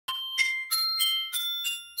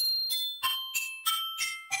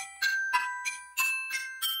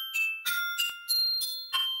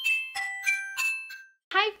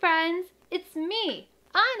friends, it's me,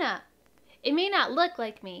 Anna. It may not look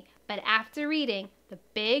like me, but after reading The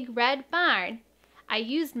Big Red Barn, I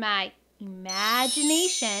used my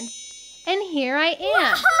imagination, and here I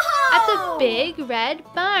am at the Big Red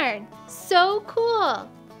Barn. So cool.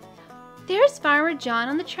 There's Farmer John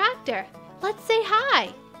on the tractor. Let's say hi.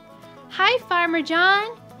 Hi, Farmer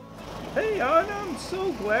John. Hey, Anna, I'm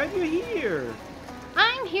so glad you're here.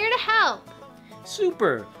 I'm here to help.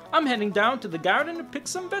 Super. I'm heading down to the garden to pick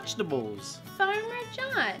some vegetables. Farmer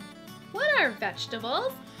John, what are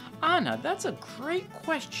vegetables? Anna, that's a great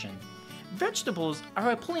question. Vegetables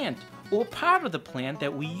are a plant or part of the plant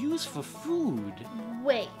that we use for food.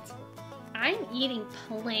 Wait, I'm eating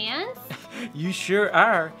plants? You sure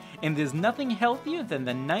are. And there's nothing healthier than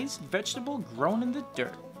the nice vegetable grown in the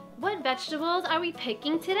dirt. What vegetables are we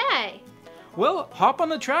picking today? Well, hop on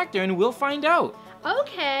the tractor and we'll find out.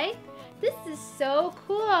 Okay, this is so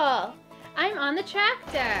cool. I'm on the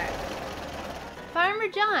tractor. Farmer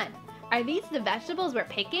John, are these the vegetables we're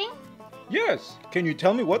picking? Yes. Can you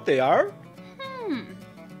tell me what they are?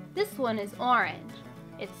 This one is orange.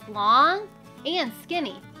 It's long and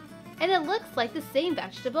skinny, and it looks like the same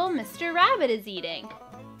vegetable Mr. Rabbit is eating.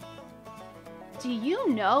 Do you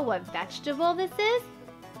know what vegetable this is?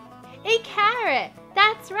 A carrot!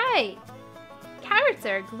 That's right! Carrots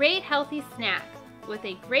are a great healthy snack with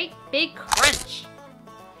a great big crunch.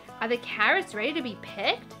 Are the carrots ready to be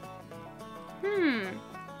picked?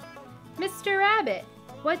 Mr. Rabbit,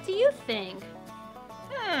 what do you think?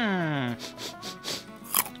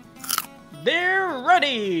 They're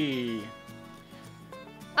ready!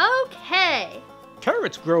 Okay!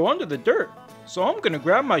 Carrots grow under the dirt, so I'm gonna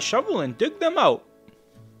grab my shovel and dig them out.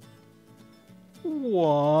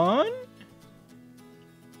 1,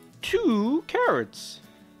 2 carrots.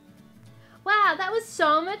 Wow, that was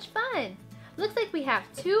so much fun! Looks like we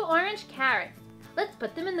have 2 orange carrots. Let's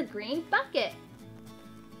put them in the green bucket.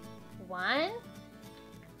 1,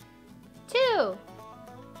 2.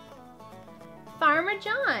 Farmer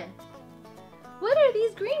John, what are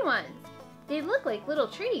these green ones? They look like little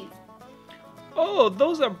trees. Oh,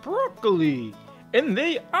 those are broccoli, and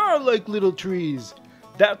they are like little trees.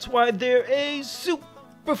 That's why they're a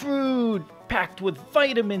superfood packed with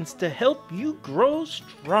vitamins to help you grow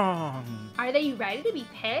strong. Are they ready to be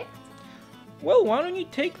picked? Well, why don't you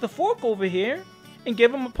take the fork over here and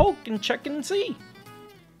give them a poke and check and see.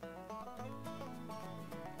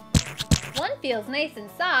 One feels nice and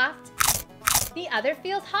soft. The other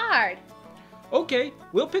feels hard. Okay,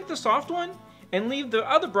 we'll pick the soft one and leave the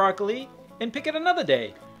other broccoli and pick it another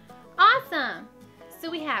day. Awesome! So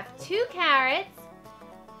we have 2 carrots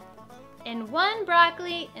and 1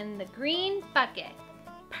 broccoli in the green bucket.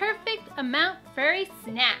 Perfect amount for a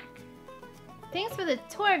snack. Thanks for the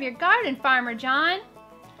tour of your garden, Farmer John.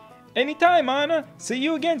 Anytime, Anna. See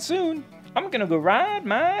you again soon. I'm gonna go ride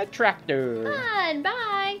my tractor. Fun,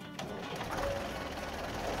 bye!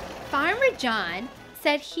 Farmer John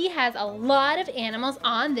said he has a lot of animals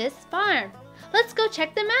on this farm. Let's go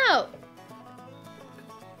check them out.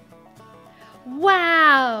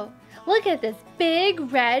 Wow! Look at this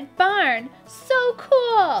big red barn. So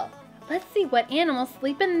cool! Let's see what animals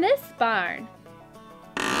sleep in this barn.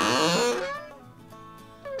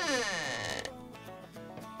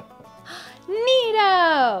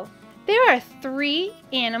 Neato! There are 3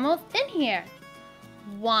 animals in here.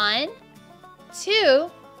 1,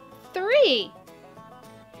 2, 3.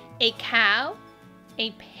 A cow,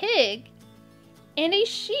 a pig, and a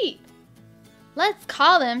sheep. Let's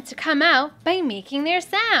call them to come out by making their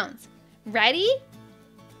sounds. Ready?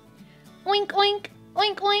 Oink, oink,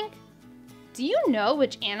 oink, oink. Do you know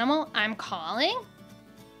which animal I'm calling?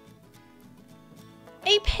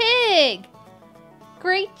 A pig!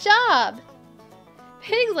 Great job!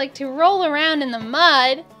 Pigs like to roll around in the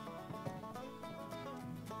mud.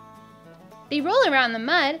 They roll around the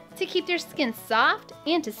mud to keep their skin soft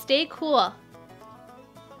and to stay cool.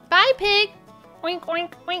 Bye, pig! Oink,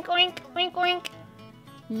 oink, oink, oink, oink, oink.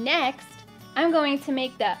 Next, I'm going to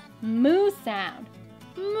make the moo sound.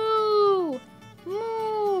 Moo,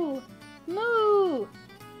 moo, moo.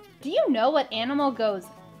 Do you know what animal goes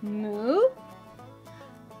moo?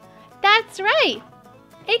 That's right,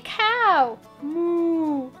 a cow.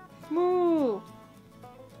 Moo, moo.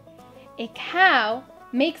 A cow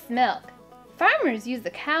makes milk. Farmers use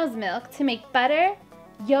the cow's milk to make butter,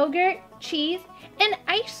 yogurt, cheese, and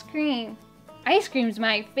ice cream. Ice cream's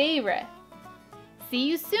my favorite. See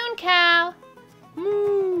you soon, cow.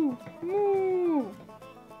 Moo, moo.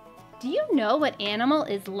 Do you know what animal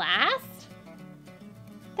is last?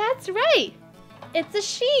 That's right, it's a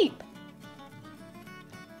sheep.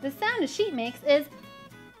 The sound a sheep makes is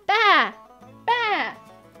ba, ba.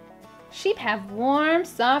 Sheep have warm,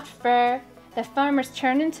 soft fur that farmers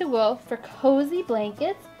turn into wool for cozy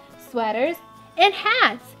blankets, sweaters, and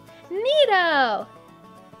hats. Neato!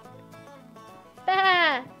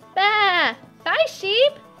 Bah! Bah! Bye,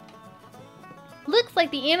 sheep! Looks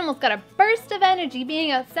like the animals got a burst of energy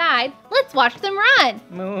being outside. Let's watch them run!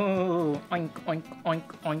 Moo! Oink, oink, oink,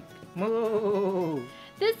 oink. Moo!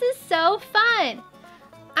 This is so fun!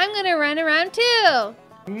 I'm gonna run around too!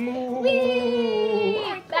 Moo!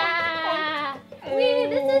 Whee! Bah! Whee!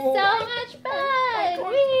 This is so much fun!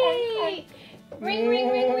 Whee! Ring, ring,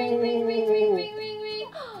 ring, ring, ring, ring, ring, ring, ring, ring.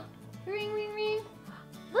 Ring, ring, ring.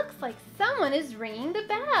 Looks like someone is ringing the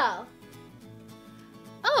bell.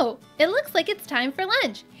 Oh, it looks like it's time for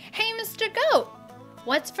lunch. Hey, Mr. Goat,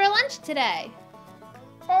 what's for lunch today?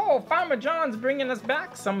 Oh, Farmer John's bringing us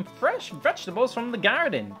back some fresh vegetables from the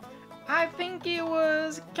garden. I think it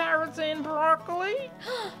was carrots and broccoli.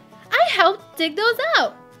 I helped dig those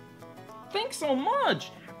out. Thanks so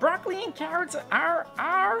much. Broccoli and carrots are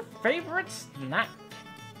our favorite snack.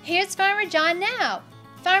 Here's Farmer John now.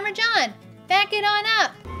 Farmer John, back it on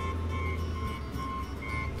up.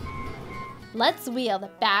 Let's wheel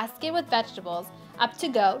the basket with vegetables up to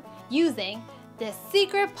Goat using this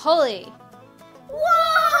secret pulley.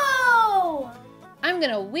 Whoa! I'm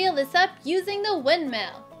gonna wheel this up using the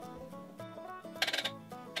windmill.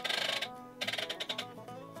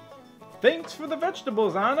 Thanks for the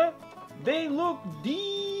vegetables, Anna. They look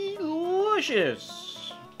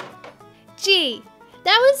delicious. Gee,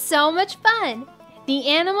 that was so much fun. The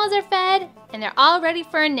animals are fed and they're all ready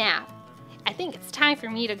for a nap. I think it's time for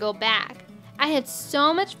me to go back. I had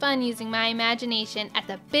so much fun using my imagination at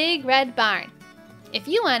the Big Red Barn. If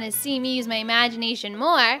you want to see me use my imagination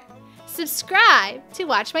more, subscribe to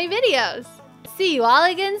watch my videos. See you all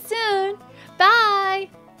again soon.